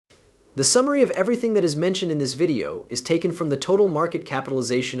The summary of everything that is mentioned in this video is taken from the total market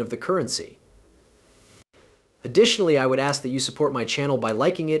capitalization of the currency. Additionally, I would ask that you support my channel by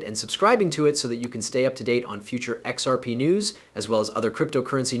liking it and subscribing to it so that you can stay up to date on future XRP news, as well as other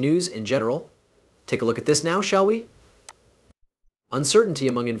cryptocurrency news in general. Take a look at this now, shall we? Uncertainty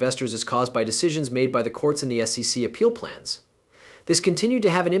among investors is caused by decisions made by the courts and the SEC appeal plans. This continued to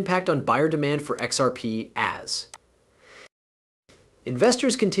have an impact on buyer demand for XRP as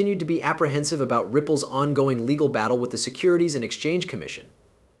investors continued to be apprehensive about Ripple's ongoing legal battle with the Securities and Exchange Commission.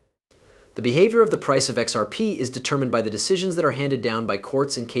 The behavior of the price of XRP is determined by the decisions that are handed down by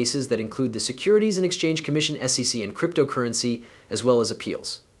courts in cases that include the Securities and Exchange Commission, SEC, and cryptocurrency, as well as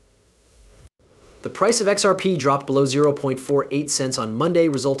appeals. The price of XRP dropped below 0.48 cents on Monday,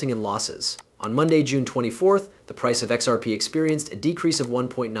 resulting in losses. On Monday, June 24th, the price of XRP experienced a decrease of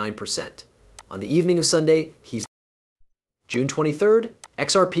 1.9%. On the evening of Sunday, June 23rd,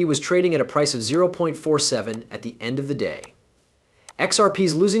 XRP was trading at a price of 0.47 at the end of the day.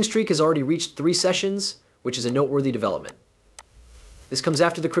 XRP's losing streak has already reached 3 sessions, which is a noteworthy development. This comes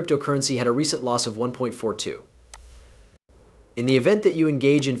after the cryptocurrency had a recent loss of 1.42. In the event that you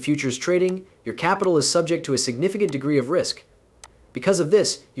engage in futures trading, your capital is subject to a significant degree of risk. Because of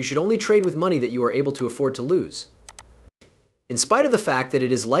this, you should only trade with money that you are able to afford to lose. In spite of the fact that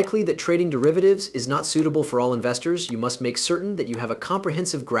it is likely that trading derivatives is not suitable for all investors, you must make certain that you have a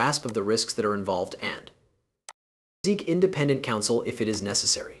comprehensive grasp of the risks that are involved and seek independent counsel if it is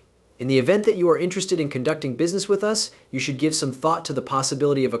necessary. In the event that you are interested in conducting business with us, you should give some thought to the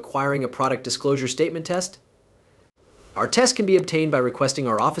possibility of acquiring a product disclosure statement test. Our test can be obtained by requesting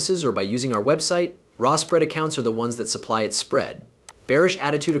our offices or by using our website. Raw spread accounts are the ones that supply its spread. Bearish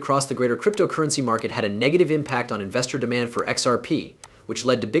attitude across the greater cryptocurrency market had a negative impact on investor demand for XRP, which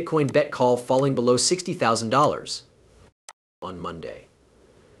led to Bitcoin bet call falling below $60,000 on Monday.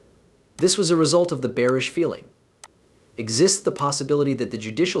 This was a result of the bearish feeling. Exists the possibility that the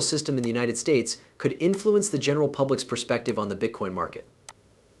judicial system in the United States could influence the general public's perspective on the Bitcoin market.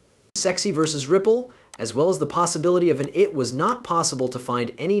 XRP versus Ripple, as well as the possibility of it was not possible to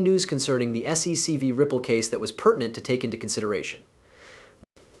find any news concerning the SEC v. Ripple case that was pertinent to take into consideration.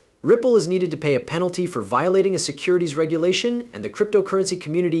 Ripple is needed to pay a penalty for violating a securities regulation, and the cryptocurrency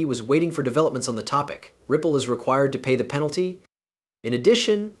community was waiting for developments on the topic. Ripple is required to pay the penalty. In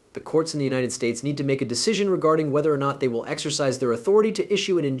addition, the courts in the United States need to make a decision regarding whether or not they will exercise their authority to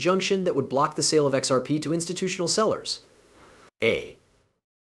issue an injunction that would block the sale of XRP to institutional sellers.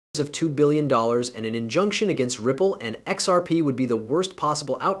 Of $2 billion and an injunction against Ripple and XRP would be the worst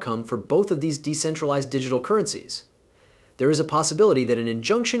possible outcome for both of these decentralized digital currencies. There is a possibility that an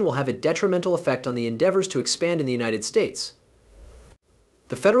injunction will have a detrimental effect on the endeavors to expand in the United States.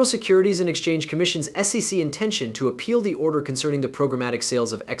 The Federal Securities and Exchange Commission's SEC intention to appeal the order concerning the programmatic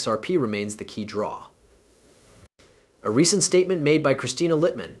sales of XRP remains the key draw. A recent statement made by Christina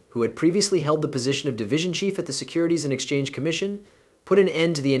Littman, who had previously held the position of division chief at the Securities and Exchange Commission, put an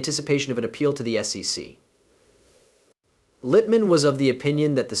end to the anticipation of an appeal to the SEC. Littman was of the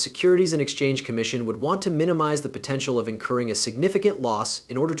opinion that the Securities and Exchange Commission would want to minimize the potential of incurring a significant loss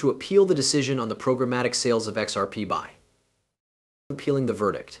in order to appeal the decision on the programmatic sales of XRP by appealing the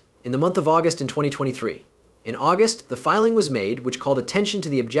verdict. In the month of August in 2023. In August, the filing was made, which called attention to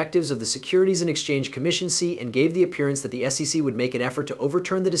the objectives of the Securities and Exchange Commission and gave the appearance that the SEC would make an effort to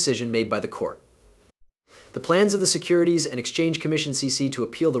overturn the decision made by the court. The plans of the Securities and Exchange Commission to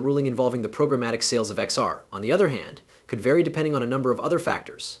appeal the ruling involving the programmatic sales of XR, on the other hand, could vary depending on a number of other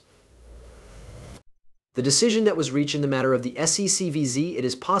factors. The decision that was reached in the matter of the SEC v. it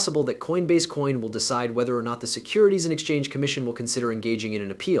is possible that Coinbase Coin will decide whether or not the Securities and Exchange Commission will consider engaging in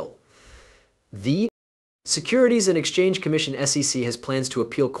an appeal. The Securities and Exchange Commission SEC has plans to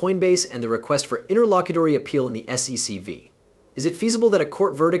appeal Coinbase and the request for interlocutory appeal in the SEC v. Is it feasible that a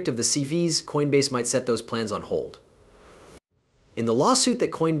court verdict of the CV's Coinbase might set those plans on hold? In the lawsuit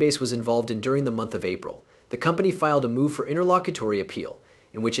that Coinbase was involved in during the month of April, the company filed a move for interlocutory appeal,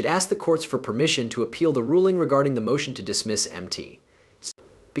 in which it asked the courts for permission to appeal the ruling regarding the motion to dismiss MT.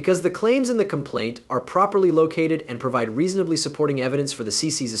 Because the claims in the complaint are properly located and provide reasonably supporting evidence for the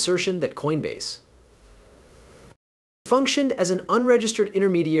CC's assertion that Coinbase functioned as an unregistered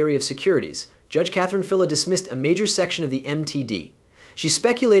intermediary of securities, Judge Catherine Filla dismissed a major section of the MTD. She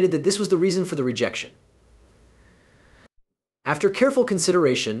speculated that this was the reason for the rejection. After careful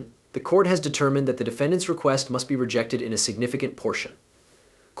consideration, the court has determined that the defendant's request must be rejected in a significant portion.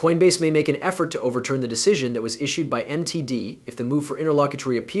 Coinbase may make an effort to overturn the decision that was issued by MTD if the move for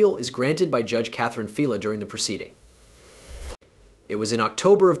interlocutory appeal is granted by Judge Catherine Filla during the proceeding. It was in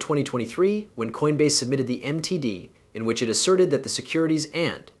October of 2023 when Coinbase submitted the MTD in which it asserted that the Securities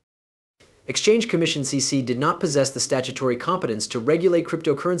and Exchange Commission (CC) did not possess the statutory competence to regulate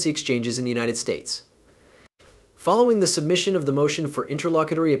cryptocurrency exchanges in the United States. Following the submission of the motion for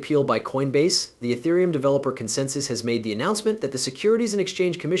interlocutory appeal by Coinbase, the Ethereum developer Consensus has made the announcement that the Securities and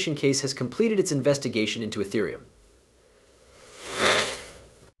Exchange Commission case has completed its investigation into Ethereum.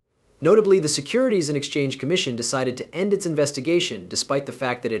 Notably, the Securities and Exchange Commission decided to end its investigation despite the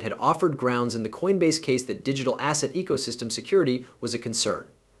fact that it had offered grounds in the Coinbase case that digital asset ecosystem security was a concern.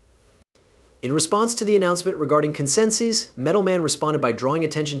 In response to the announcement regarding Consensus, Metalman responded by drawing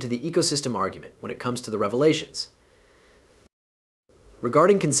attention to the ecosystem argument when it comes to the revelations.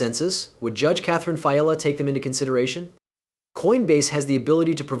 Regarding Consensus, would Judge Catherine Fiella take them into consideration? Coinbase has the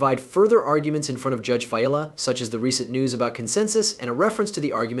ability to provide further arguments in front of Judge Fiella, such as the recent news about Consensus and a reference to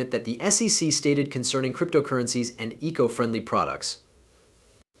the argument that the SEC stated concerning cryptocurrencies and eco-friendly products.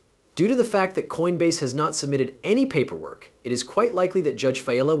 Due to the fact that Coinbase has not submitted any paperwork, it is quite likely that Judge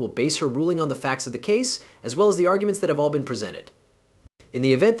Fiella will base her ruling on the facts of the case, as well as the arguments that have all been presented. In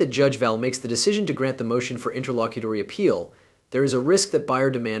the event that Judge Val makes the decision to grant the motion for interlocutory appeal, there is a risk that buyer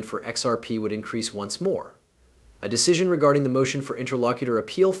demand for XRP would increase once more. A decision regarding the motion for interlocutor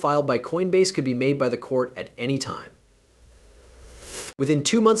appeal filed by Coinbase could be made by the court at any time. Within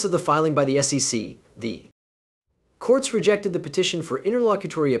 2 months of the filing by the SEC, the courts rejected the petition for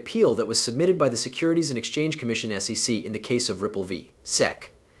interlocutory appeal that was submitted by the Securities and Exchange Commission (SEC) in the case of Ripple v.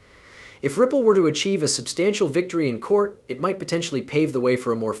 SEC. If Ripple were to achieve a substantial victory in court, it might potentially pave the way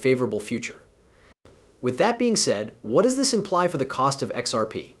for a more favorable future. With that being said, what does this imply for the cost of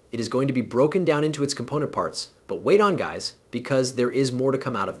XRP? It is going to be broken down into its component parts, but wait on guys, because there is more to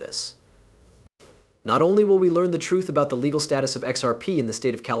come out of this. Not only will we learn the truth about the legal status of XRP in the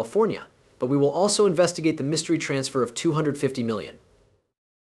state of California, but we will also investigate the mystery transfer of $250 million.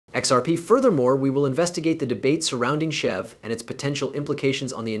 XRP. Furthermore, we will investigate the debate surrounding SHEV and its potential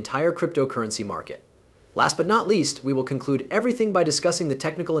implications on the entire cryptocurrency market. Last but not least, we will conclude everything by discussing the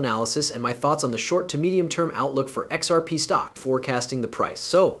technical analysis and my thoughts on the short to medium-term outlook for XRP stock, forecasting the price.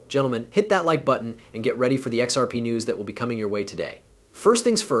 So, gentlemen, hit that like button and get ready for the XRP news that will be coming your way today. First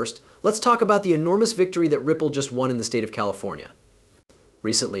things first, let's talk about the enormous victory that Ripple just won in the state of California.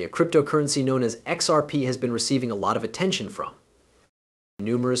 Recently, a cryptocurrency known as XRP has been receiving a lot of attention from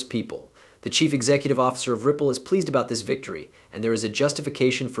numerous people. The chief executive officer of Ripple is pleased about this victory, and there is a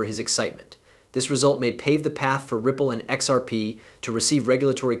justification for his excitement. This result may pave the path for Ripple and XRP to receive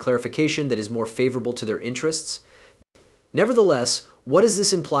regulatory clarification that is more favorable to their interests. Nevertheless, what does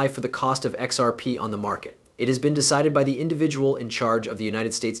this imply for the cost of XRP on the market? It has been decided by the individual in charge of the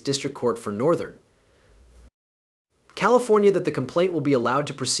United States District Court for Northern California that the complaint will be allowed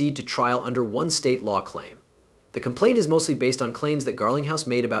to proceed to trial under one state law claim. The complaint is mostly based on claims that Garlinghouse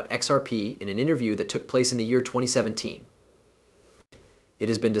made about XRP in an interview that took place in the year 2017. It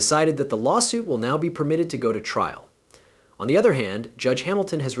has been decided that the lawsuit will now be permitted to go to trial. On the other hand, Judge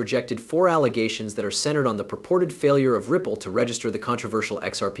Hamilton has rejected 4 allegations that are centered on the purported failure of Ripple to register the controversial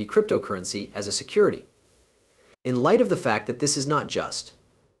XRP cryptocurrency as a security. In light of the fact that this is not just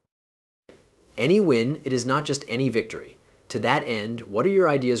any win, it is not just any victory. To that end, what are your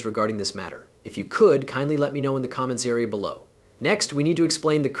ideas regarding this matter? If you could, kindly let me know in the comments area below. Next, we need to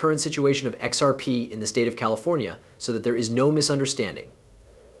explain the current situation of XRP in the state of California so that there is no misunderstanding.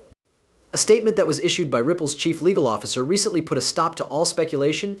 A statement that was issued by Ripple's chief legal officer recently put a stop to all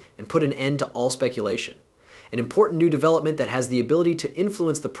speculation and put an end to all speculation. An important new development that has the ability to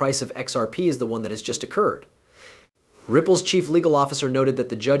influence the price of XRP is the one that has just occurred. Ripple's chief legal officer noted that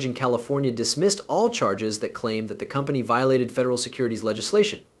the judge in California dismissed all charges that claimed that the company violated federal securities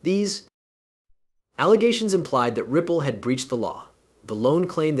legislation. These allegations implied that Ripple had breached the law. The lone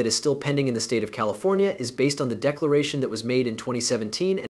claim that is still pending in the state of California is based on the declaration that was made in 2017 and